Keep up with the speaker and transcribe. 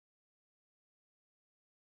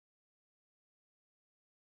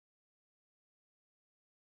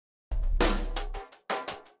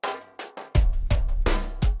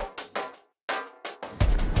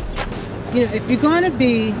You know, if you're going to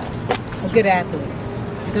be a good athlete,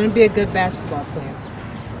 you're going to be a good basketball player,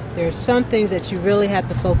 there are some things that you really have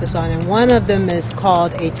to focus on, and one of them is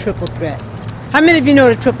called a triple threat. How many of you know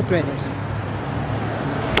what a triple threat is? You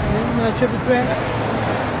know what a triple threat?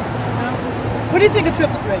 What do you think a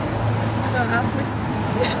triple threat is? Don't ask me.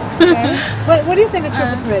 Okay. What do you think a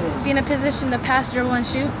triple threat is? Be in a position to pass, dribble, and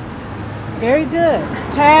shoot. Very good.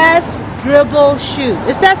 Pass, dribble, shoot.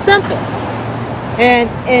 It's that simple. And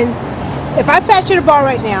if I pass you the ball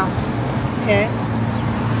right now, okay?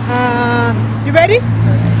 You ready?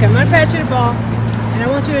 Okay, I'm gonna pass you the ball, and I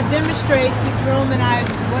want you to demonstrate to Jerome and I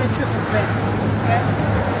what a triple threat is. Okay?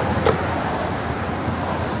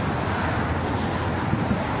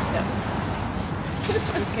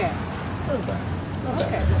 Okay.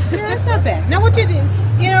 Okay. Yeah, that's not bad. Now, what you do?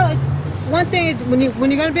 You know, one thing is when you're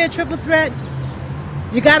going to be a triple threat,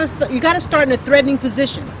 you gotta start in a threatening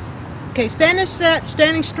position. Okay, standing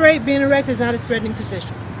straight, being erect is not a threatening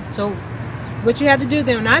position. So, what you have to do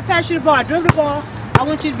then, when I pass you the ball, I dribble the ball. I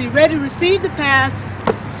want you to be ready to receive the pass,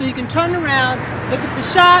 so you can turn around, look at the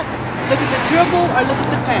shot, look at the dribble, or look at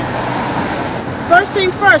the pass. First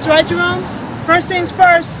thing first, right, Jerome? First things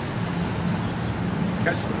first.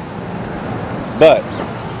 But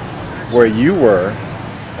where you were,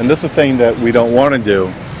 and this is a thing that we don't want to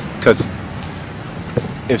do, because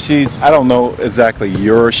if I don't know exactly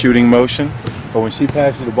your shooting motion, but when she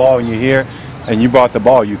passed you the ball and you're here, and you brought the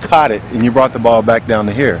ball, you caught it, and you brought the ball back down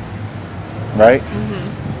to here, right?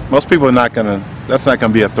 Mm-hmm. Most people are not gonna. That's not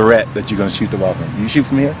gonna be a threat that you're gonna shoot the ball from. You shoot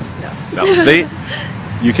from here? No. No. See,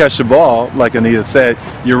 you catch the ball, like Anita said.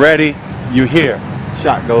 You're ready. You here.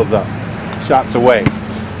 Shot goes up. Shots away.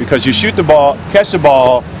 Because you shoot the ball, catch the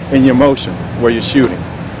ball in your motion where you're shooting.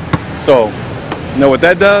 So, you know what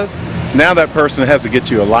that does? Now that person has to get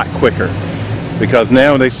you a lot quicker, because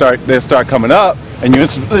now they start coming up, and you're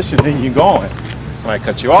in position and you're going. Somebody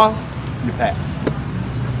cuts you off, you pass,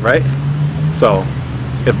 right? So,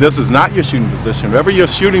 if this is not your shooting position, whatever your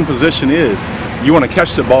shooting position is, you want to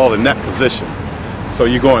catch the ball in that position. So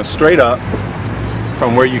you're going straight up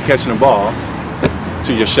from where you're catching the ball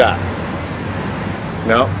to your shot.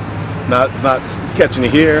 No, it's not catching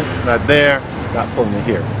it here, not there, not pulling it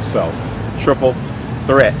here. So, triple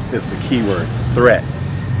threat is the key word, threat.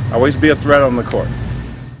 Always be a threat on the court.